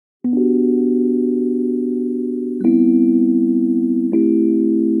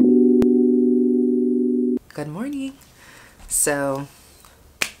So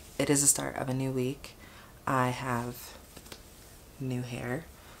it is the start of a new week. I have new hair.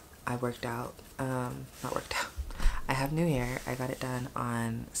 I worked out, not worked out. I have new hair. I got it done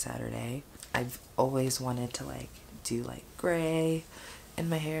on Saturday. I've always wanted to like do like gray in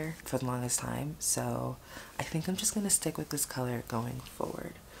my hair for the longest time. So I think I'm just gonna stick with this color going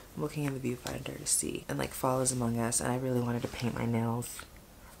forward. I'm looking in the viewfinder to see. And like fall is among us, and I really wanted to paint my nails.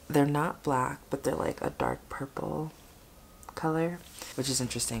 They're not black, but they're like a dark purple color, which is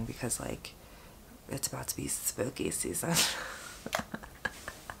interesting because like it's about to be spooky season.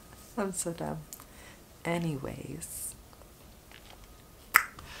 I'm so dumb. Anyways,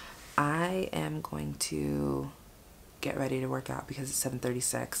 I am going to get ready to work out because it's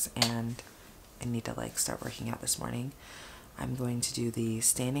 7:36 and I need to like start working out this morning. I'm going to do the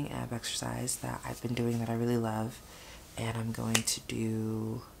standing ab exercise that I've been doing that I really love, and I'm going to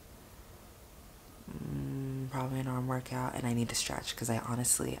do probably an arm workout, and I need to stretch because I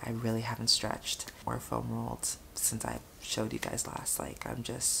really haven't stretched or foam rolled since I showed you guys last. Like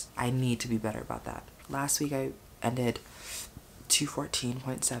I need to be better about that. Last week I ended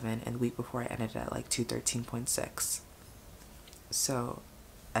 214.7 and the week before I ended at like 213.6. So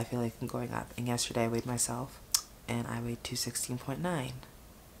I feel like I'm going up, and yesterday I weighed myself and I weighed 216.9, and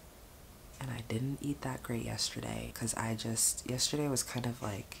I didn't eat that great yesterday because yesterday was kind of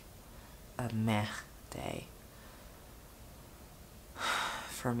like a meh day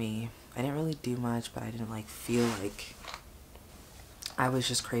for me. I didn't really do much, but I didn't like feel like I was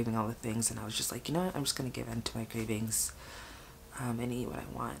just craving all the things, and I was just like, you know what, I'm just gonna give in to my cravings and eat what I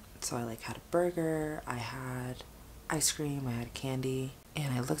want. So I like had a burger, I had ice cream, I had candy,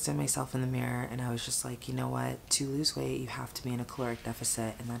 and I looked at myself in the mirror and I was just like, you know what, to lose weight you have to be in a caloric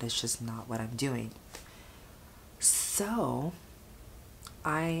deficit, and that is just not what I'm doing. So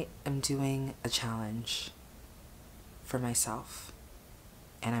I am doing a challenge for myself,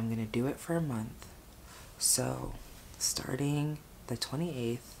 and I'm gonna do it for a month. So starting the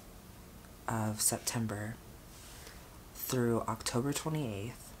 28th of September through October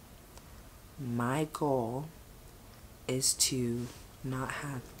 28th, my goal is to not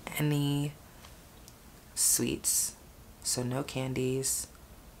have any sweets. So no candies,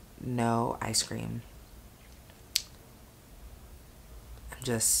 no ice cream. I'm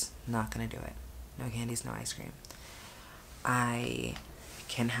just not gonna do it. No candies, no ice cream. I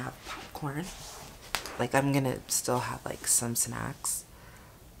can have popcorn. Like I'm gonna still have like some snacks,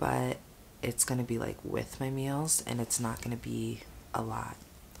 but it's gonna be like with my meals, and it's not gonna be a lot.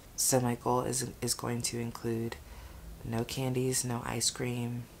 So my goal is going to include no candies, no ice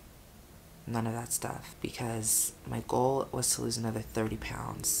cream, none of that stuff, because my goal was to lose another 30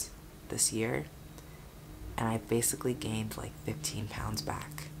 pounds this year, and I basically gained like 15 pounds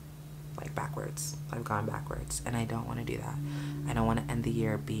back, like backwards. I've gone backwards, and I don't want to do that. I don't want to end the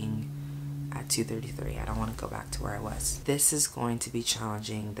year being at 233. I don't want to go back to where I was. This is going to be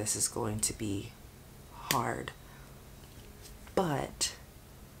challenging. This is going to be hard, but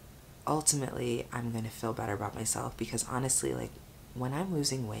ultimately I'm going to feel better about myself, because honestly, like when I'm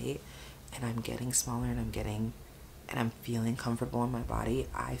losing weight and I'm getting smaller and I'm feeling comfortable in my body,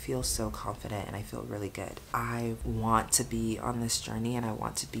 I feel so confident and I feel really good. I want to be on this journey, and I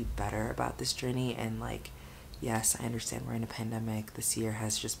want to be better about this journey. And like, yes, I understand we're in a pandemic. This year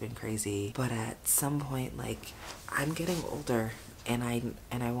has just been crazy, but at some point, like, I'm getting older, and I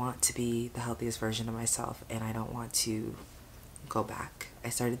want to be the healthiest version of myself, and I don't want to go back. I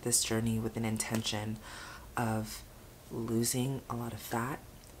started this journey with an intention of losing a lot of fat,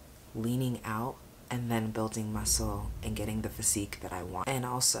 leaning out, and then building muscle and getting the physique that I want. And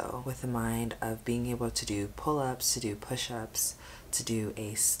also with the mind of being able to do pull-ups, to do push-ups, to do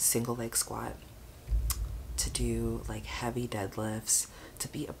a single leg squat, to do like heavy deadlifts, to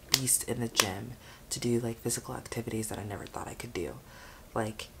be a beast in the gym, to do like physical activities that I never thought I could do.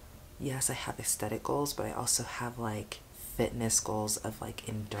 Like, yes, I have aesthetic goals, but I also have like fitness goals of like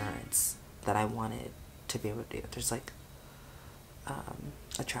endurance that I wanted to be able to do. There's like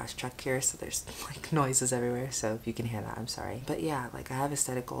a trash truck here, so there's like noises everywhere, so if you can hear that, I'm sorry. But yeah, like I have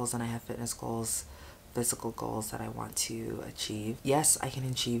aesthetic goals and I have fitness goals, physical goals that I want to achieve. Yes, I can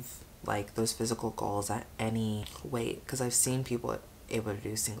achieve like those physical goals at any weight, because I've seen people able to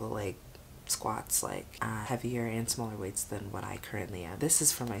do single leg squats like heavier and smaller weights than what I currently am. This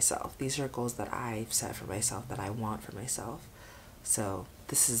is for myself. These are goals that I've set for myself, that I want for myself. So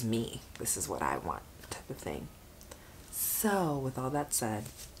this is me. This is what I want, type of thing. So with all that said,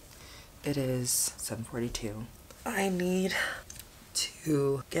 it is 7:42. I need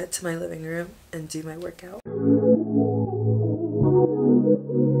to get to my living room and do my workout.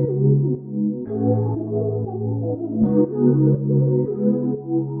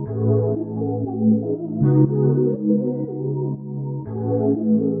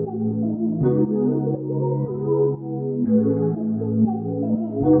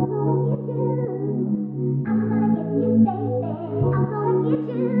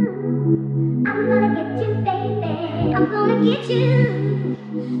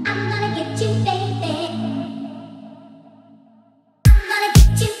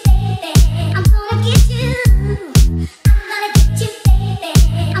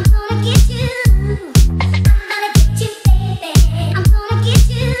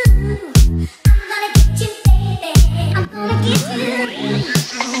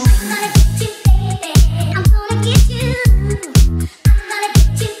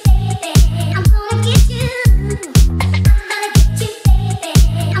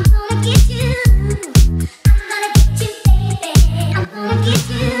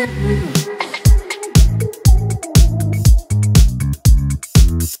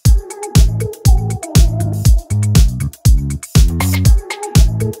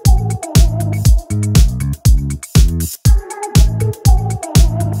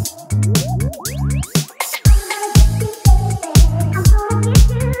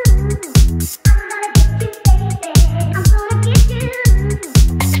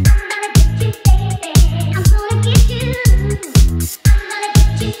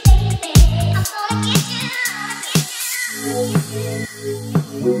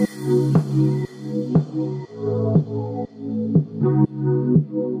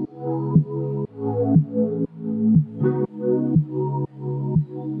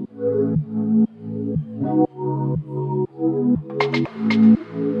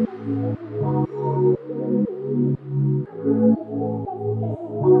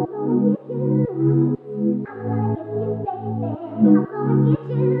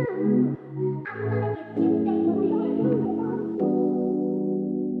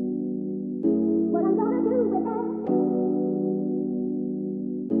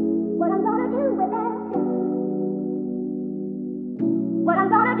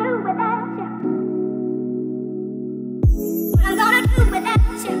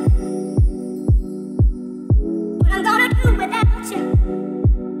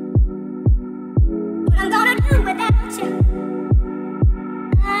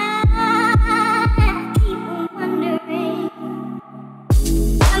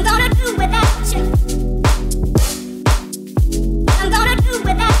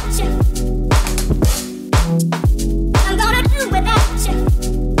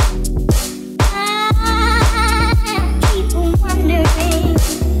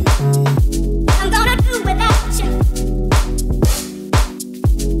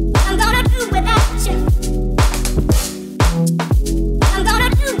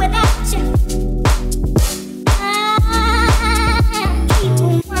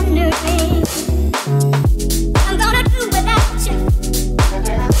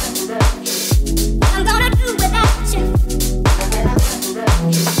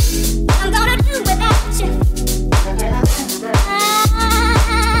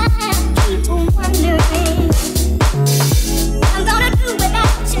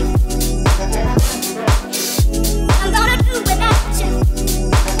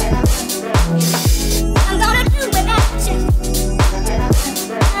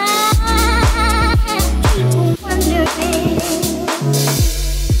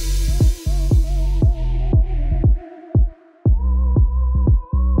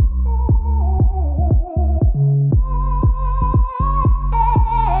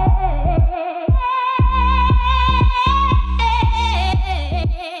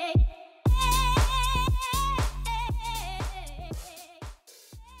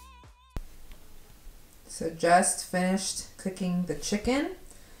 So just finished cooking the chicken,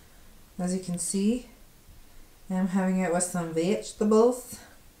 as you can see. I'm having it with some vegetables.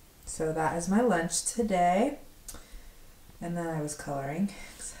 So that is my lunch today. And then I was coloring.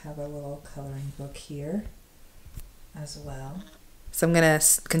 I have a little coloring book here as well. So I'm gonna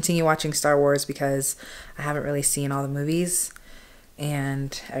continue watching Star Wars because I haven't really seen all the movies,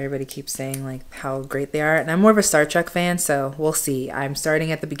 and everybody keeps saying like how great they are, and I'm more of a Star Trek fan, so we'll see. I'm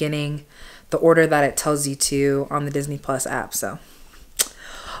starting at the beginning, the order that it tells you to on the Disney Plus app, so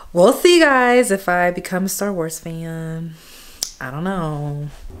we'll see, guys, if I become a Star Wars fan. I don't know.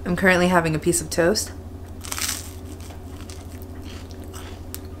 I'm currently having a piece of toast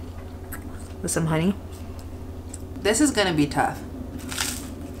with some honey. This is gonna be tough.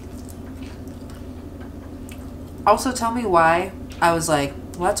 Also, tell me why I was like,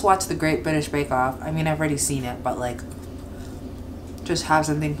 let's watch the Great British Bake Off. I mean, I've already seen it, but like, just have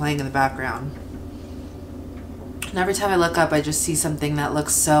something playing in the background. And every time I look up, I just see something that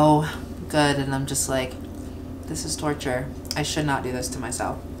looks so good, and I'm just like, this is torture. I should not do this to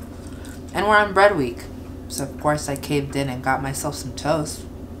myself. And we're on bread week, so of course I caved in and got myself some toast.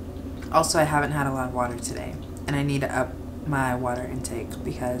 Also, I haven't had a lot of water today, and I need to up my water intake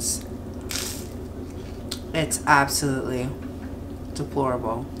because it's absolutely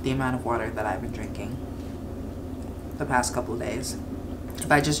deplorable the amount of water that I've been drinking the past couple of days. If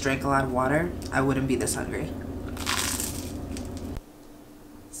I just drank a lot of water, I wouldn't be this hungry.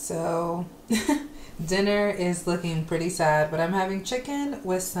 So dinner is looking pretty sad, but I'm having chicken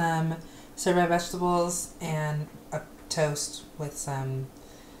with some stir-fry vegetables and a toast with some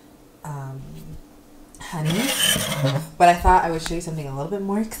honey. But I thought I would show you something a little bit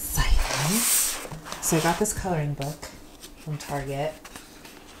more exciting. So I got this coloring book from Target,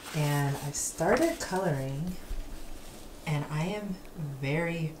 and I've started coloring, and I am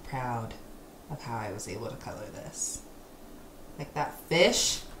very proud of how I was able to color this. Like that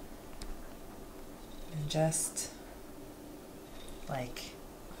fish, and just like,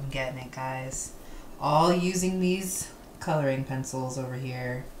 I'm getting it, guys. All using these coloring pencils over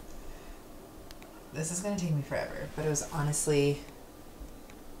here. This is gonna take me forever, but it was honestly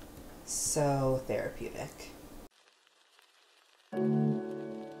so therapeutic.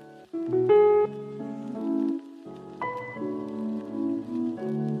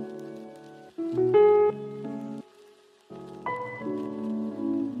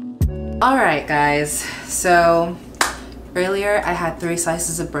 Alright guys, so earlier I had 3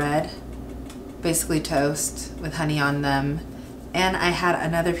 slices of bread, basically toast with honey on them, and I had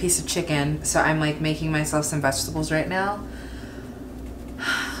another piece of chicken, so I'm like making myself some vegetables right now.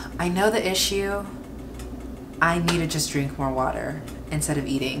 I know the issue. I need to just drink more water instead of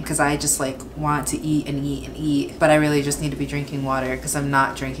eating, because I just like want to eat and eat and eat, but I really just need to be drinking water because I'm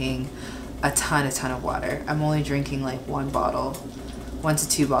not drinking a ton of water. I'm only drinking like 1 to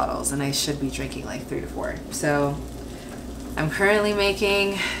 2 bottles, and I should be drinking like 3 to 4. So I'm currently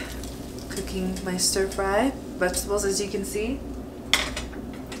cooking my stir-fry vegetables, as you can see.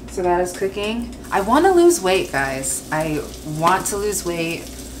 So that is cooking. I want to lose weight, guys. I want to lose weight.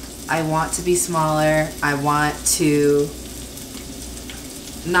 I want to be smaller. I want to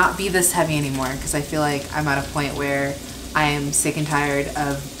not be this heavy anymore, because I feel like I'm at a point where I am sick and tired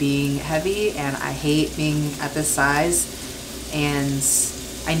of being heavy, and I hate being at this size. And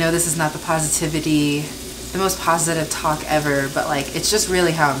I know this is not the most positive talk ever, but like, it's just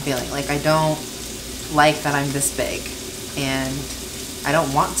really how I'm feeling. Like, I don't like that I'm this big, and I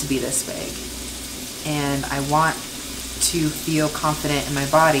don't want to be this big, and I want to feel confident in my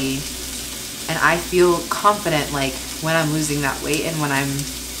body. And I feel confident like when I'm losing that weight, and when I'm,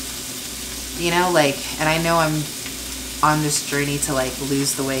 you know, like, and I know I'm on this journey to like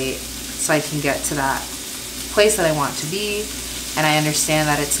lose the weight so I can get to that place that I want to be. And I understand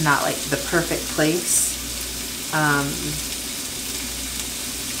that it's not like the perfect place,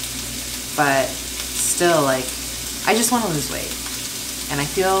 but still, like, I just want to lose weight. And I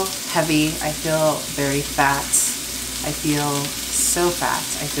feel heavy. I feel very fat. I feel so fat.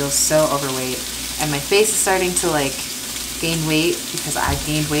 I feel so overweight. And my face is starting to like gain weight because I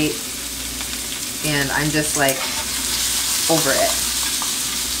gained weight. And I'm just like over it.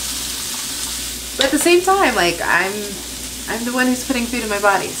 But at the same time, like, I'm the one who's putting food in my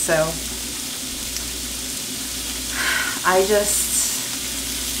body. So I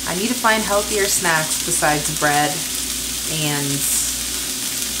need to find healthier snacks besides bread and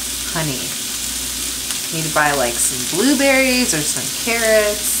honey. I need to buy like some blueberries or some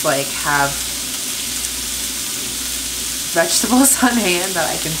carrots, like have vegetables on hand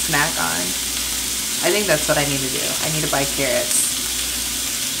that I can snack on. I think that's what I need to do. I need to buy carrots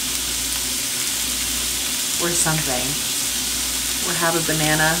or something, or have a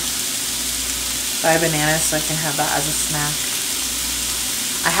banana. Buy a banana so I can have that as a snack.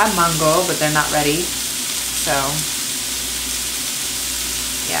 I have mango, but they're not ready, so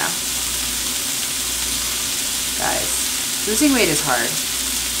yeah. Guys, losing weight is hard,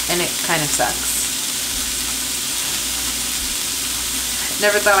 and it kind of sucks.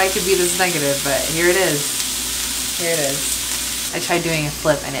 Never thought I could be this negative, but here it is. Here it is. I tried doing a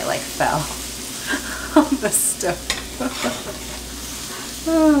flip and it like fell on the stove.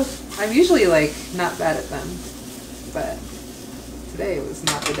 I'm usually like not bad at them, but today was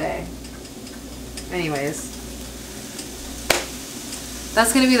not the day. Anyways,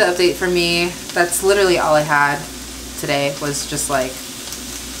 that's gonna be the update for me. That's literally all I had today, was just like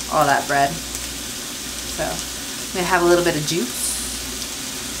all that bread. So I'm gonna have a little bit of juice,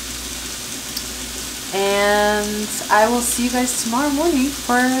 and I will see you guys tomorrow morning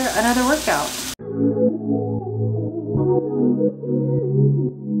for another workout.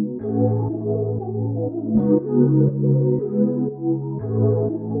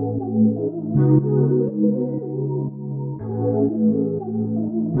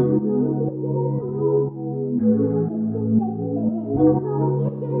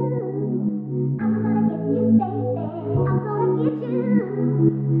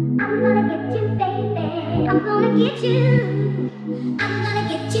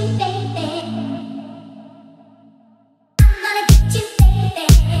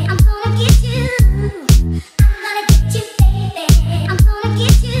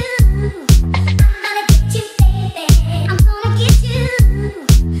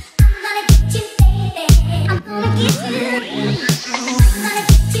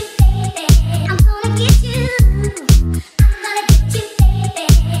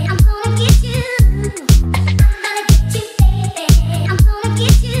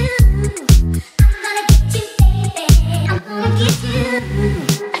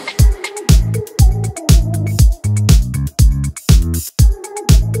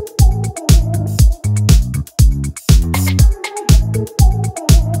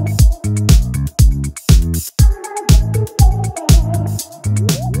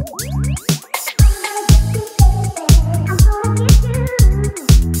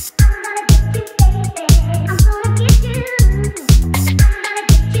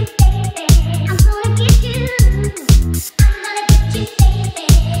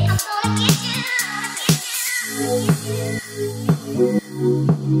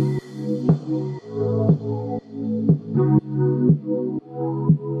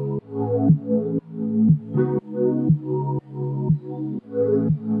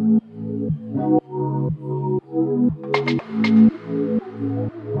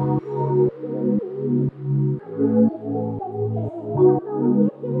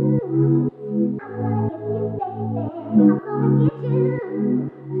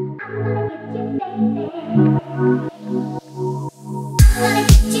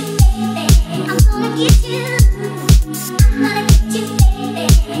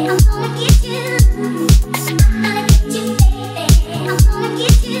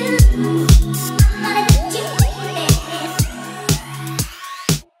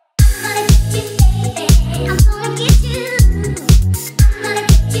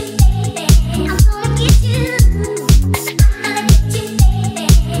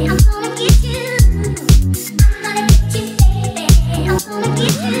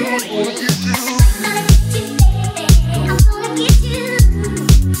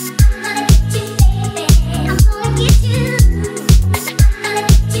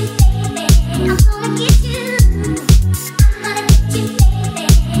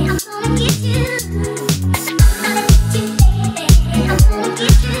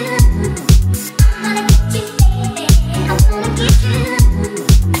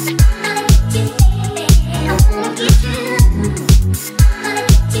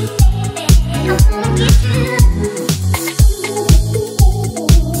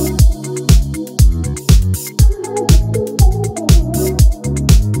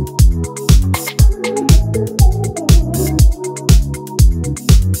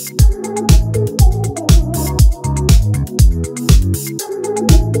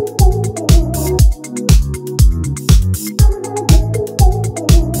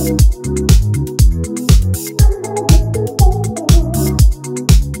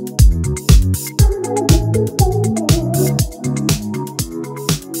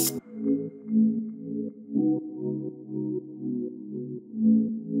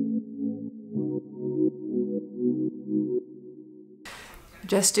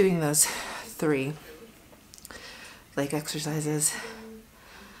 Just doing those 3 leg exercises,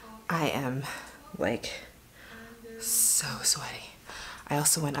 I am like so sweaty. I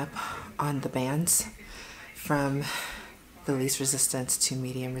also went up on the bands from the least resistance to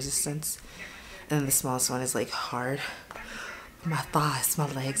medium resistance, and then the smallest one is like hard. My thighs,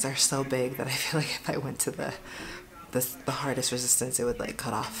 my legs are so big that I feel like if I went to the hardest resistance, it would like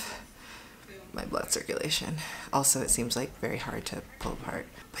cut off my blood circulation. Also, it seems like very hard to pull apart.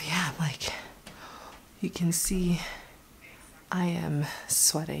 But yeah, like you can see, I am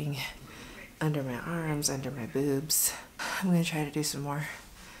sweating under my arms, under my boobs. I'm gonna try to do some more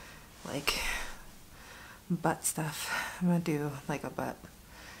like butt stuff. I'm gonna do like a butt,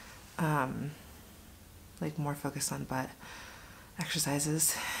 like more focused on butt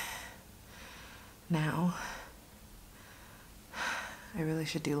exercises. Now, I really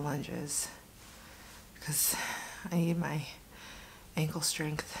should do lunges because I need my ankle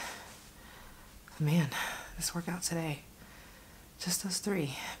strength. Man, this workout today, just those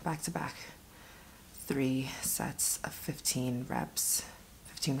 3 back to back. 3 sets of 15 reps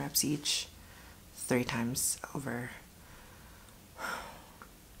each, 3 times over.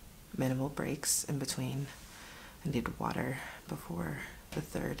 Minimal breaks in between. I need water before the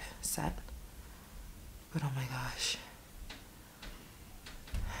 3rd set. But oh my gosh,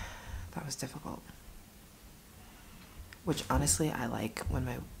 that was difficult. Which honestly, I like when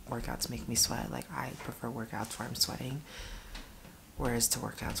my workouts make me sweat. Like, I prefer workouts where I'm sweating, whereas to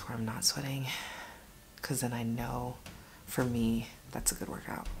workouts where I'm not sweating, because then I know, for me, that's a good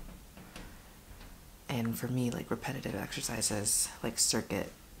workout. And for me, like repetitive exercises, like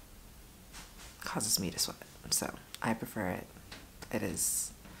circuit, causes me to sweat. So I prefer it. It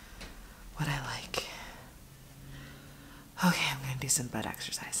is what I like. Okay, I'm gonna do some butt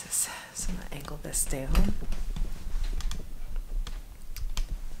exercises. So I'm gonna angle this down.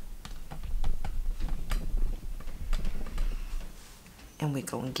 And we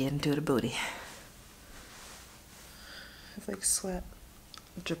gonna get into the booty. I have like sweat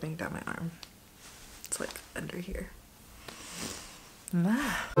dripping down my arm. It's like under here.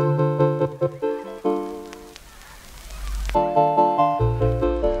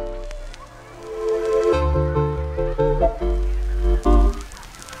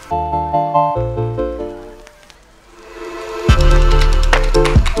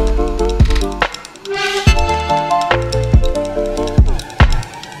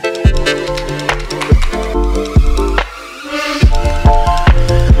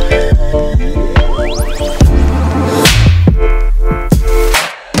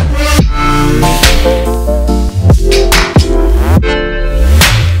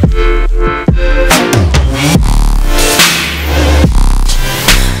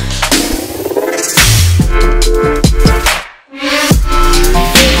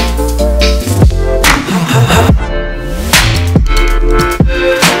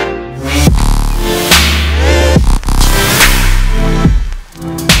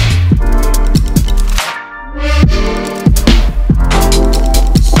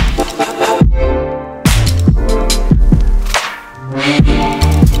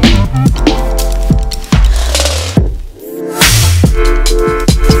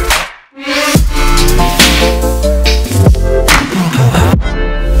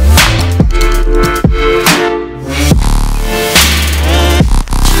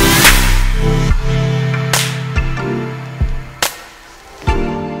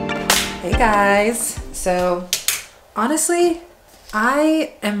 guys, so honestly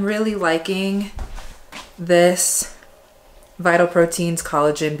I am really liking this Vital Proteins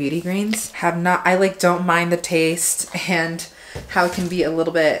Collagen Beauty Greens. I like don't mind the taste and how it can be a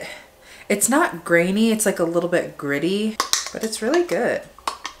little bit, it's not grainy, it's like a little bit gritty, but it's really good.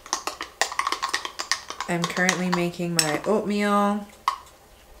 I'm currently making my oatmeal.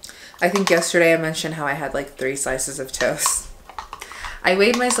 I think yesterday I mentioned how I had like 3 slices of toast. I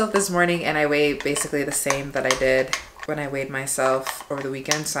weighed myself this morning and I weigh basically the same that I did when I weighed myself over the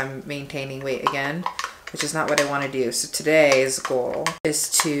weekend, so I'm maintaining weight again, which is not what I want to do. So today's goal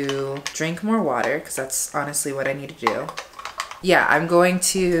is to drink more water, because that's honestly what I need to do. Yeah, I'm going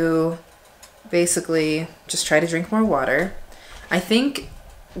to basically just try to drink more water. I think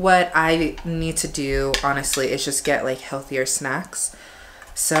what I need to do honestly is just get like healthier snacks.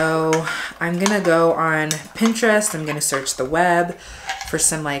 So I'm gonna go on Pinterest, I'm gonna search the web for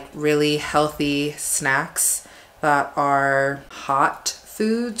some like really healthy snacks that are hot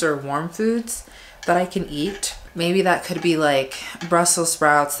foods or warm foods that I can eat. Maybe that could be like Brussels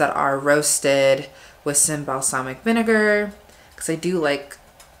sprouts that are roasted with some balsamic vinegar, because I do like,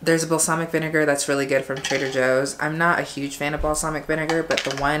 there's a balsamic vinegar that's really good from Trader Joe's. I'm not a huge fan of balsamic vinegar, but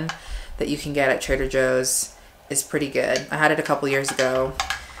the one that you can get at Trader Joe's is pretty good. I had it a couple years ago.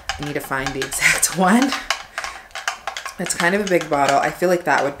 I need to find the exact one. It's kind of a big bottle. I feel like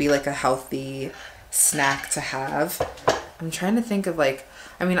that would be like a healthy snack to have. I'm trying to think of like,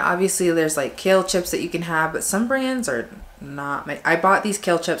 I mean, obviously there's like kale chips that you can have, but some brands are not I bought these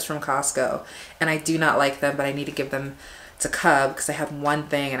kale chips from Costco and I do not like them, but I need to give them to Cub because I had one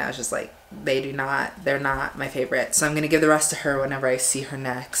thing and I was just like, they're not my favorite. So I'm going to give the rest to her whenever I see her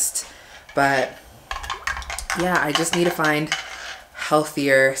next. But yeah, I just need to find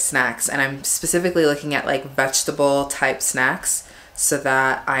healthier snacks, and I'm specifically looking at like vegetable type snacks so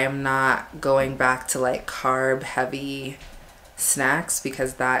that I am not going back to like carb heavy snacks,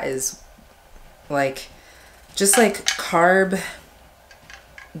 because that is like just like carb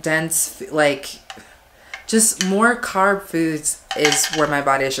dense, like just more carb foods is where my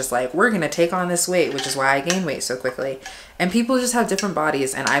body is just like, we're gonna take on this weight, which is why I gain weight so quickly. And people just have different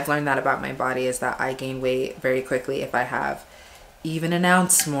bodies, and I've learned that about my body, is that I gain weight very quickly if I have even an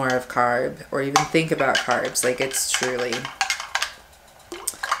ounce more of carb or even think about carbs. Like it's truly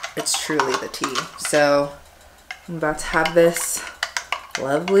the tea. So I'm about to have this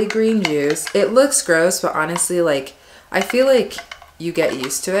lovely green juice. It looks gross, but honestly, like I feel like you get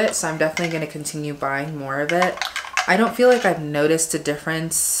used to it, so I'm definitely going to continue buying more of it. I don't feel like I've noticed a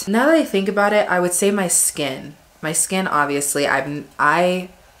difference. Now that I think about it, I would say my skin obviously, I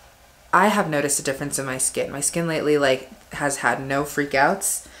have noticed a difference in my skin. My skin lately like has had no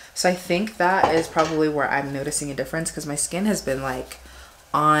freakouts, so I think that is probably where I'm noticing a difference, because my skin has been like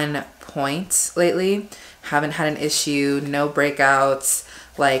on point lately. Haven't had an issue, no breakouts,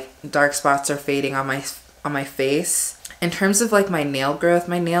 like dark spots are fading on my face. In terms of like my nail growth,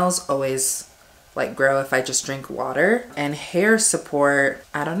 my nails always like grow if I just drink water. And hair support,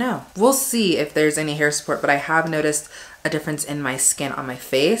 I don't know. We'll see if there's any hair support, but I have noticed a difference in my skin on my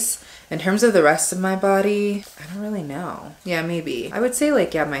face. In terms of the rest of my body, I don't really know. Yeah, maybe. I would say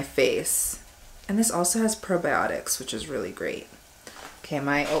like, yeah, my face. And this also has probiotics, which is really great. Okay,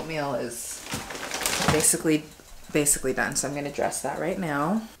 my oatmeal is basically done, so I'm gonna dress that right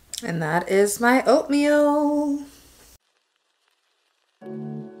now. And that is my oatmeal.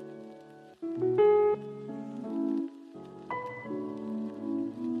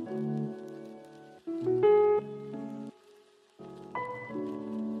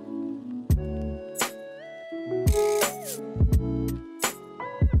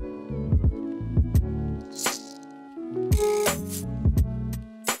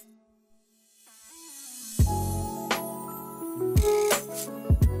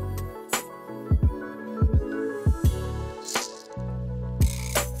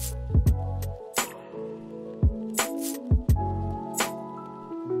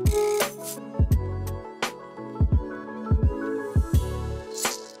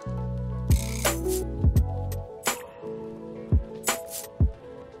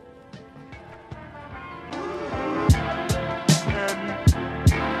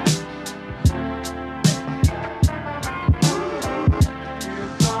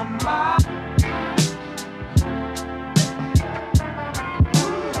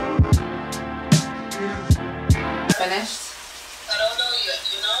 Finished? I don't know yet,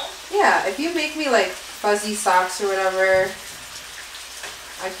 you know? Yeah, if you make me like fuzzy socks or whatever,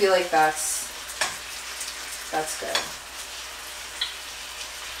 I feel like that's good.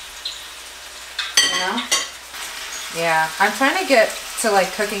 You know? Yeah, I'm trying to get to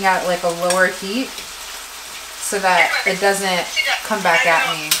like cooking at like a lower heat so that it doesn't come back at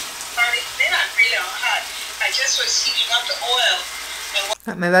me. They're not really hot. I just was heating up the oil.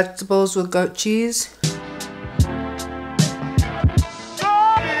 Got my vegetables with goat cheese.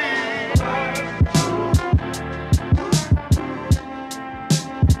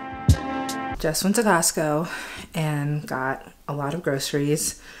 Just went to Costco and got a lot of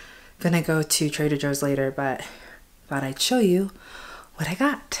groceries. Gonna go to Trader Joe's later, but thought I'd show you what I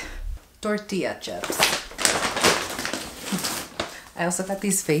got. Tortilla chips. I also got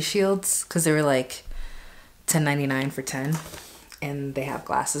these face shields because they were like $10.99 for 10, and they have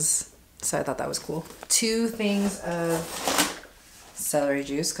glasses, so I thought that was cool. 2 things of celery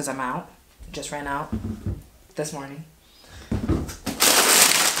juice because I'm out. Just ran out this morning.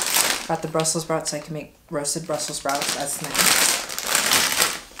 Got the Brussels sprouts so I can make roasted Brussels sprouts as snacks.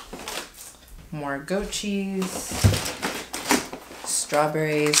 More goat cheese.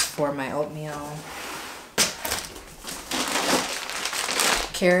 Strawberries for my oatmeal.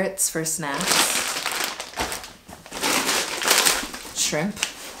 Carrots for snacks. Shrimp,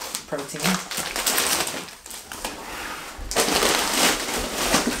 protein.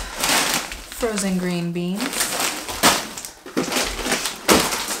 Frozen green beans.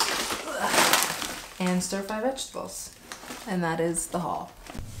 And stir-fry vegetables. And that is the haul.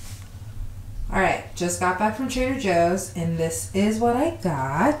 Alright, just got back from Trader Joe's and this is what I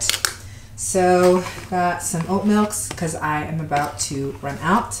got. So, got some oat milks because I am about to run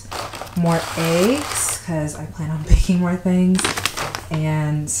out. More eggs because I plan on baking more things.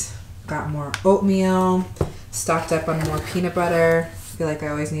 And got more oatmeal. Stocked up on more peanut butter. I feel like I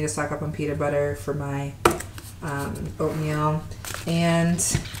always need to stock up on peanut butter for my oatmeal. And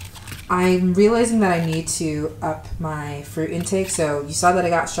I'm realizing that I need to up my fruit intake. So you saw that I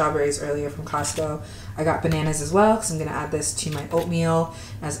got strawberries earlier from Costco. I got bananas as well because I'm going to add this to my oatmeal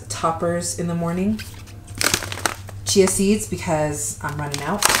as toppers in the morning. Chia seeds because I'm running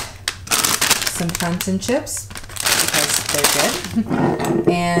out. Some plantain chips because they're good.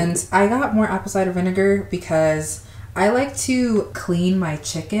 And I got more apple cider vinegar because I like to clean my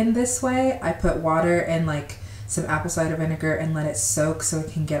chicken this way. I put water and like some apple cider vinegar and let it soak so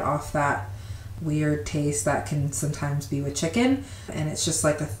it can get off that weird taste that can sometimes be with chicken, and it's just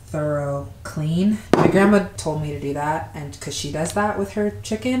like a thorough clean. My grandma told me to do that, and because she does that with her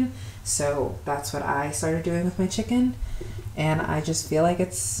chicken, so that's what I started doing with my chicken, and I just feel like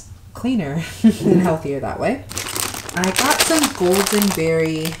it's cleaner and healthier that way. I got some golden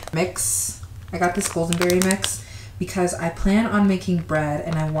berry mix. I got this golden berry mix because I plan on making bread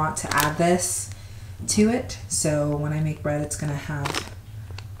and I want to add this to it. So when I make bread, it's gonna have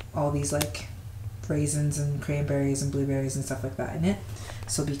all these like raisins and cranberries and blueberries and stuff like that in it.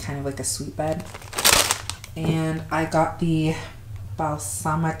 So it'll be kind of like a sweet bed. And I got the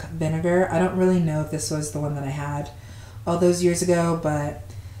balsamic vinegar. I don't really know if this was the one that I had all those years ago, but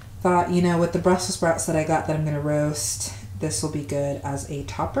thought, you know, with the Brussels sprouts that I got that I'm gonna roast, this will be good as a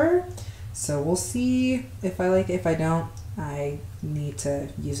topper. So we'll see if I like it. If I don't, I need to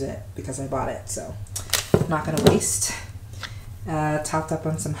use it because I bought it, so I'm not gonna waste. Topped up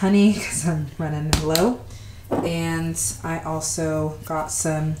on some honey because I'm running low, and I also got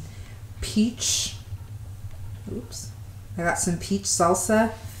some peach. I got some peach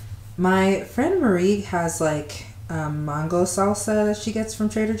salsa. My friend Marie has like mango salsa that she gets from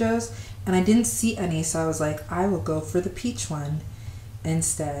Trader Joe's, and I didn't see any, so I was like, I will go for the peach one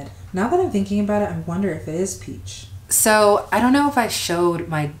instead. Now that I'm thinking about it, I wonder if it is peach. So I don't know if I showed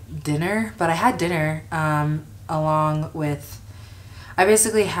my dinner, but I had dinner along with, I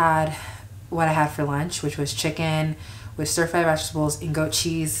basically had what I had for lunch, which was chicken with stir-fried vegetables and goat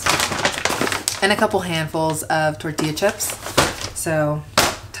cheese and a couple handfuls of tortilla chips. So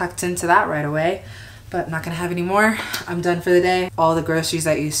tucked into that right away, but I'm not gonna have any more. I'm done for the day. All the groceries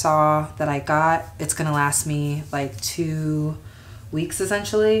that you saw that I got, it's gonna last me like 2 weeks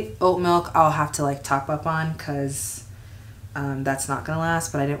essentially. Oat milk I'll have to like top up on because that's not gonna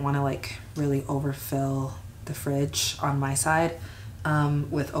last, but I didn't want to like really overfill the fridge on my side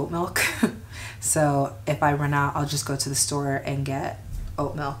with oat milk. So if I run out, I'll just go to the store and get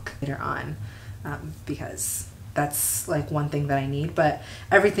oat milk later on because that's like one thing that I need, but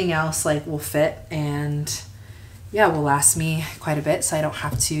everything else like will fit and yeah, will last me quite a bit, so I don't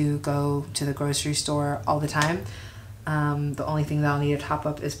have to go to the grocery store all the time. The only thing that I'll need to top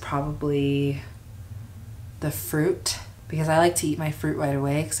up is probably the fruit, because I like to eat my fruit right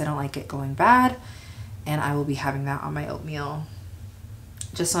away because I don't like it going bad, and I will be having that on my oatmeal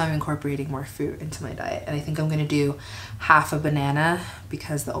just so I'm incorporating more fruit into my diet. And I think I'm gonna do half a banana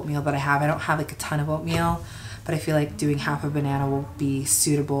because the oatmeal that I don't have like a ton of oatmeal, but I feel like doing half a banana will be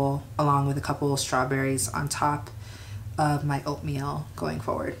suitable along with a couple of strawberries on top of my oatmeal going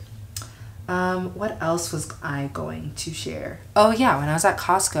forward. What else was I going to share? Oh yeah, when I was at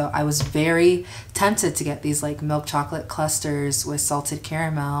Costco, I was very tempted to get these like milk chocolate clusters with salted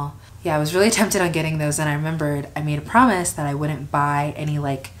caramel. Yeah, I was really tempted on getting those, and I remembered I made a promise that I wouldn't buy any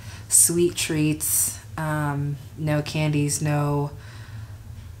like sweet treats, no candies, no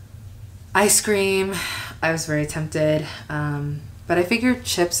ice cream. I was very tempted, but I figured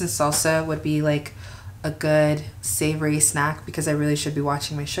chips and salsa would be like a good savory snack because I really should be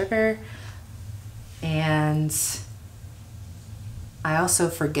watching my sugar. And I also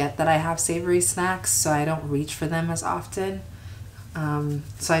forget that I have savory snacks, so I don't reach for them as often.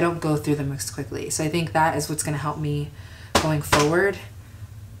 So I don't go through them as quickly. So I think that is what's going to help me going forward.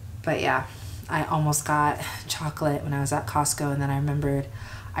 But yeah, I almost got chocolate when I was at Costco, and then I remembered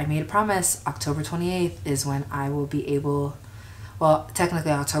I made a promise. October 28th is when I will be able, well,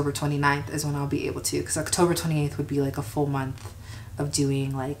 technically October 29th is when I'll be able to, because October 28th would be like a full month of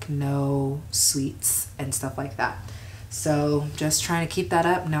doing like no sweets and stuff like that. So just trying to keep that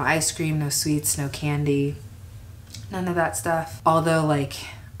up. No ice cream, no sweets, no candy, none of that stuff. Although like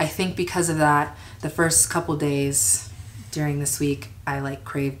I think because of that, the first couple days during this week I like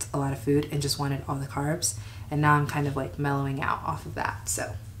craved a lot of food and just wanted all the carbs, and now I'm kind of like mellowing out off of that.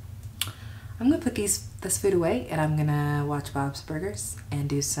 So I'm gonna put this food away, and I'm gonna watch Bob's Burgers and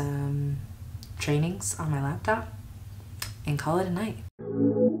do some trainings on my laptop and call it a night.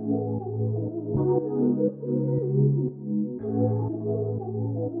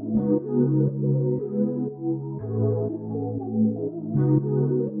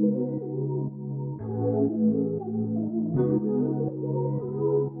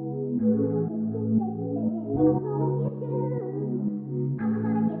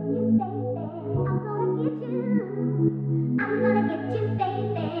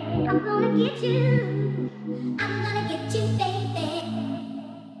 I'm gonna get you.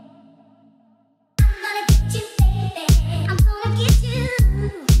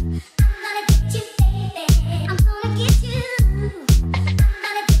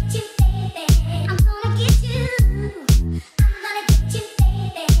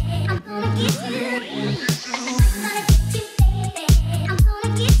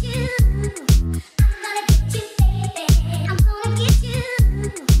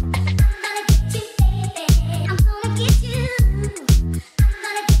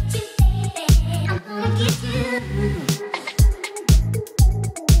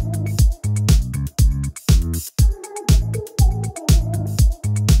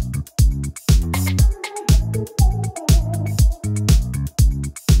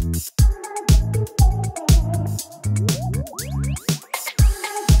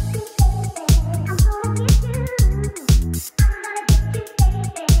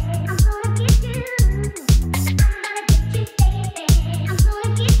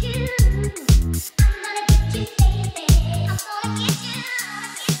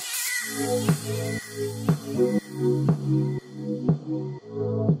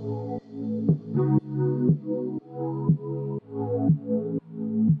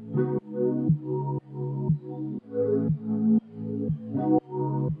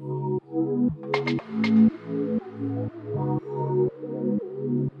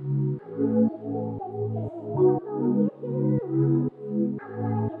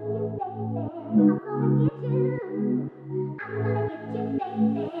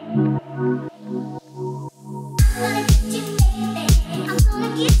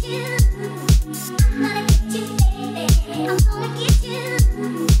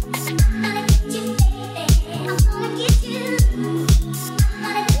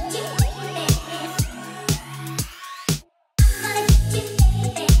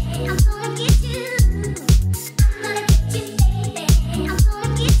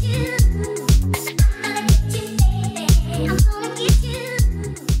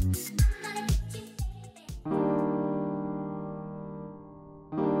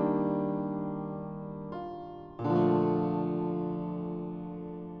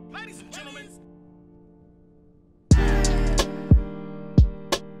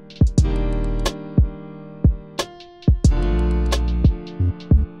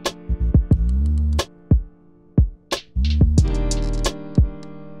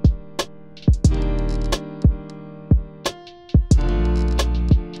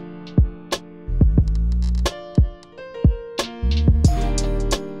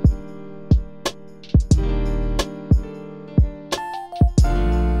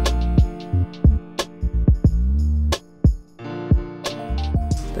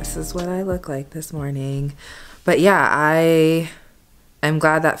 this is what I look like this morning. But yeah, I'm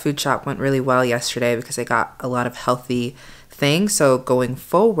glad that food shop went really well yesterday because I got a lot of healthy things. So going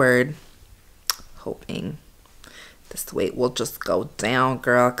forward, hoping this weight will just go down,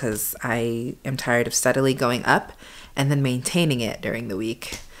 girl, because I am tired of steadily going up and then maintaining it during the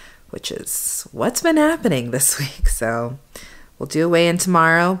week, which is what's been happening this week. So we'll do a weigh-in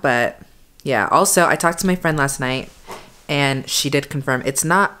tomorrow. But yeah, also I talked to my friend last night and she did confirm it's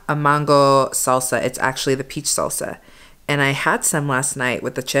not a mango salsa, it's actually the peach salsa. And I had some last night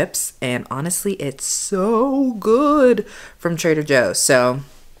with the chips, and honestly, it's so good from Trader Joe's. So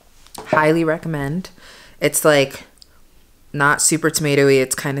highly recommend. It's like not super tomatoey,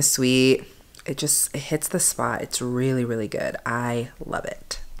 it's kind of sweet. It hits the spot. It's really, really good. I love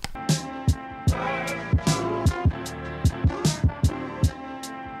it.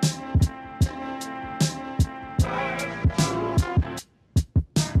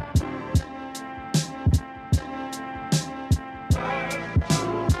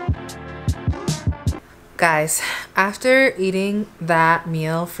 Guys, after eating that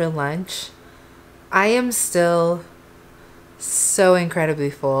meal for lunch, I am still so incredibly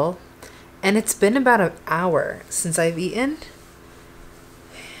full. And it's been about an hour since I've eaten.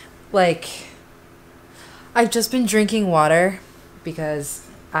 Like, I've just been drinking water because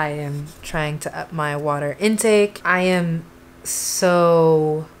I am trying to up my water intake. I am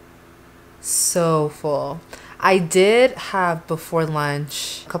so full. I did have before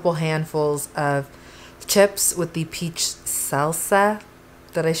lunch a couple handfuls of chips with the peach salsa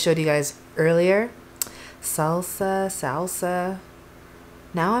that I showed you guys earlier. Salsa.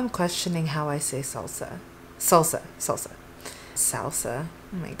 Now I'm questioning how I say salsa. Salsa.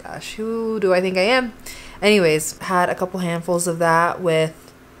 Oh my gosh, who do I think I am? Anyways, had a couple handfuls of that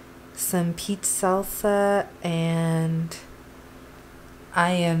with some peach salsa, and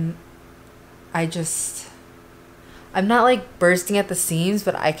I'm not like bursting at the seams,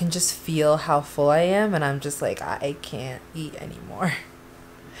 but I can just feel how full I am, and I'm just like, I can't eat anymore.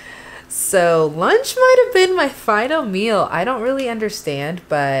 So lunch might have been my final meal. I don't really understand,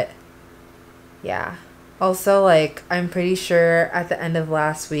 but yeah. Also, like, I'm pretty sure at the end of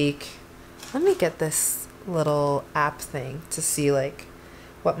last week, let me get this little app thing to see like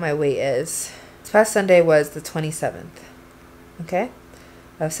what my weight is. This past Sunday was the 27th, okay,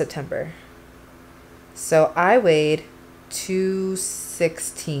 of September. So I weighed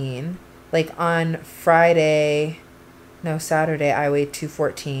 216. Like on Saturday, I weighed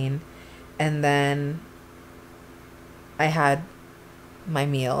 214. And then I had my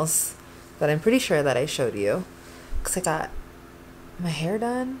meals that I'm pretty sure that I showed you because I got my hair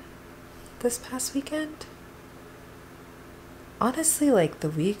done this past weekend. Honestly, like, the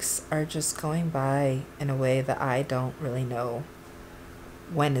weeks are just going by in a way that I don't really know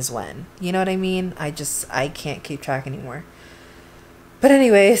when is when. You know what I mean? I can't keep track anymore. But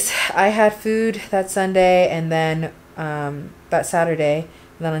anyways, I had food that Sunday, and then that Saturday,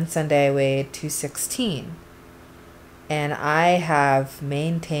 and then on Sunday I weighed 216. And I have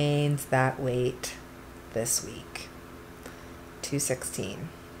maintained that weight this week. 216.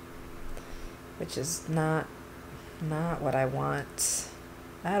 Which is not what I want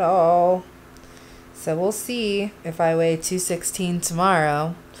at all. So we'll see if I weigh 216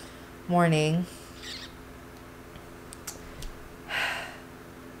 tomorrow morning.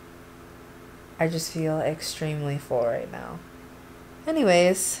 I just feel extremely full right now.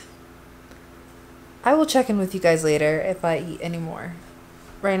 Anyways, I will check in with you guys later if I eat any more.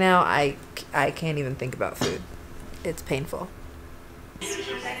 Right now, I can't even think about food. It's painful.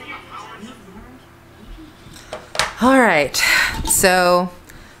 All right, so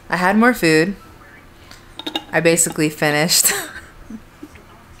I had more food. I basically finished.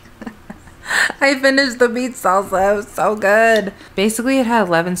 I finished the beet salsa. It was so good. Basically, it had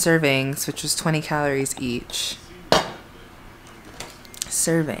 11 servings, which was 20 calories each.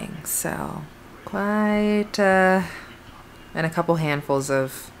 Serving, so quite, and a couple handfuls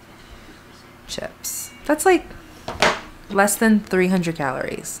of chips. That's like less than 300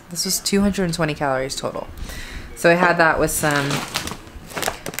 calories. This was 220 calories total. So I had that with some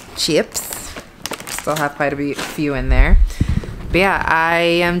chips. Still have quite a few in there. But yeah, I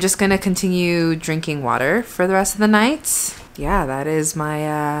am just gonna continue drinking water for the rest of the night. Yeah, that is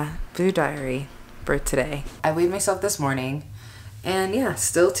my food diary for today. I weighed myself this morning, and yeah,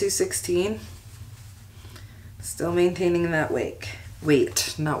 still 216. Still maintaining that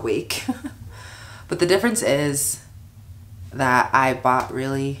weight, not wake. But the difference is that I bought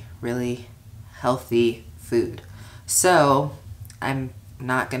really, really healthy food. So I'm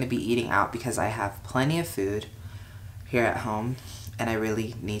not going to be eating out because I have plenty of food here at home. and I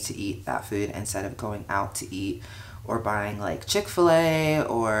really need to eat that food instead of going out to eat or buying like Chick-fil-A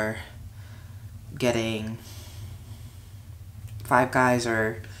or getting Five Guys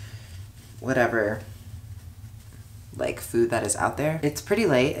or whatever like food that is out there. It's pretty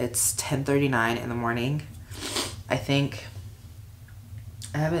late. It's 10:39 in the morning. I think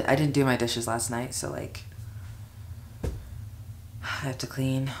I didn't do my dishes last night, so like I have to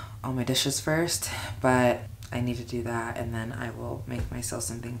clean all my dishes first, but I need to do that and then I will make myself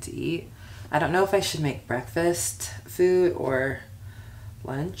something to eat. I don't know if I should make breakfast food or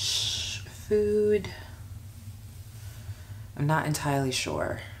lunch food. I'm not entirely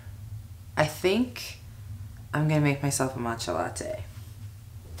sure. I think I'm gonna make myself a matcha latte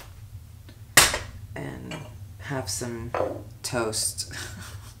and have some toast.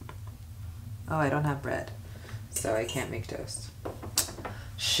 Oh, I don't have bread, so I can't make toast.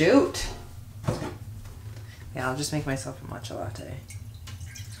 Shoot! Yeah, I'll just make myself a matcha latte.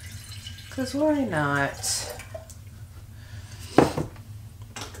 'Cause why not?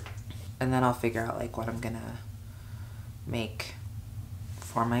 And then I'll figure out like what I'm gonna make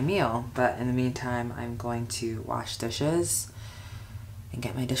for my meal. But in the meantime, I'm going to wash dishes and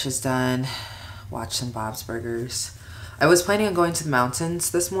get my dishes done, watch some Bob's Burgers. I was planning on going to the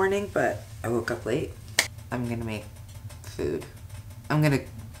mountains this morning, but I woke up late. I'm gonna make food. I'm gonna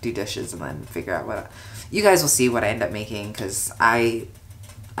do dishes and then figure out what you guys will see what I end up making, because I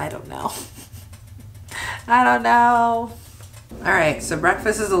don't know. I don't know. Alright, so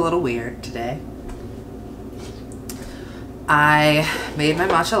breakfast is a little weird today. I made my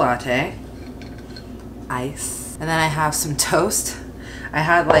matcha latte, ice, and then I have some toast. I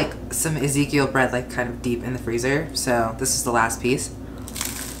had like some Ezekiel bread like kind of deep in the freezer, so this is the last piece.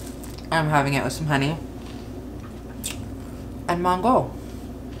 I'm having it with some honey and mango.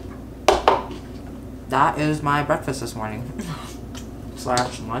 That is my breakfast this morning.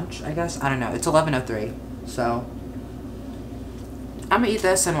 Slash lunch, I guess. I don't know. It's 11:03, so I'm gonna eat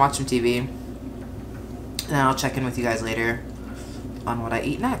this and watch some TV. And then I'll check in with you guys later on what I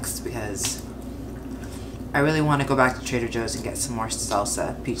eat next, because I really want to go back to Trader Joe's and get some more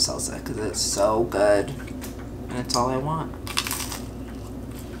salsa, peach salsa, because it's so good. And it's all I want.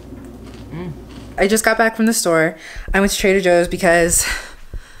 I just got back from the store. I went to Trader Joe's because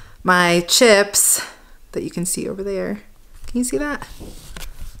my chips that you can see over there, can you see that?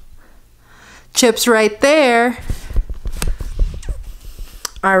 Chips right there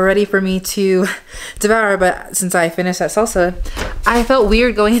are ready for me to devour, but since I finished that salsa, I felt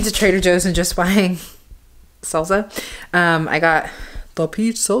weird going into Trader Joe's and just buying salsa. I got the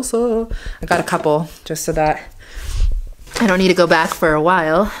peach salsa. I got a couple just so that I don't need to go back for a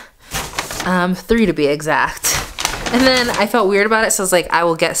while. 3 to be exact. And then I felt weird about it, so I was like, I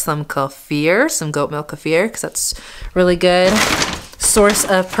will get some kefir, some goat milk kefir, because that's really good source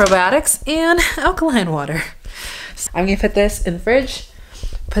of probiotics and alkaline water. So I'm gonna put this in the fridge,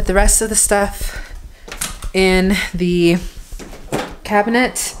 put the rest of the stuff in the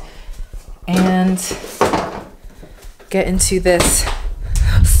cabinet, and get into this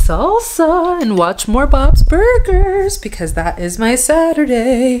salsa and watch more Bob's Burgers, because that is my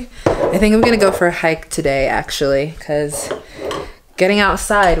Saturday. I think I'm gonna go for a hike today, actually, because getting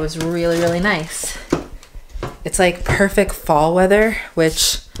outside was really, really nice. It's like perfect fall weather,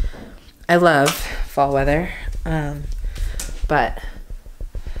 which I love fall weather, but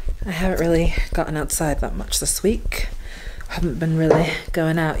I haven't really gotten outside that much this week. I haven't been really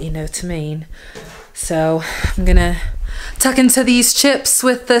going out, you know what I mean. So I'm gonna tuck into these chips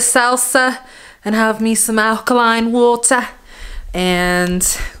with the salsa and have me some alkaline water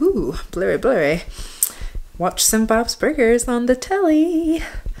and, ooh, blurry, watch some Bob's Burgers on the telly.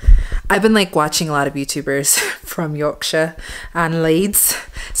 I've been like watching a lot of YouTubers from Yorkshire and Leeds,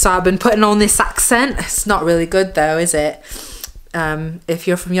 so I've been putting on this accent. It's not really good though, is it? If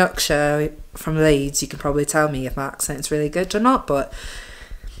you're from Yorkshire, from Leeds, you can probably tell me if my accent's really good or not, but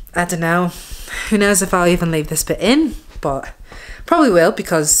I don't know. Who knows if I'll even leave this bit in, but probably will,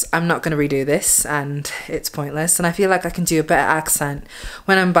 because I'm not going to redo this and it's pointless, and I feel like I can do a better accent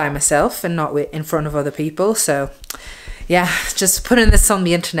when I'm by myself and not in front of other people. So yeah, just putting this on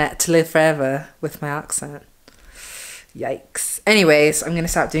the internet to live forever with my accent. Yikes. Anyways, I'm going to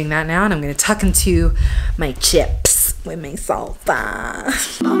stop doing that now, and I'm going to tuck into my chips with my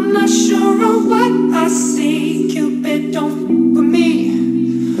salsa. I'm not sure of what I see. Cupid, don't f with me.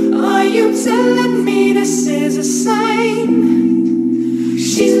 Are you telling me this is a sign?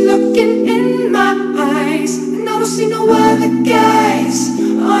 She's looking in my eyes, and I don't see no other guys.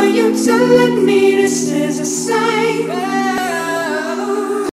 Are you telling me this is a sign?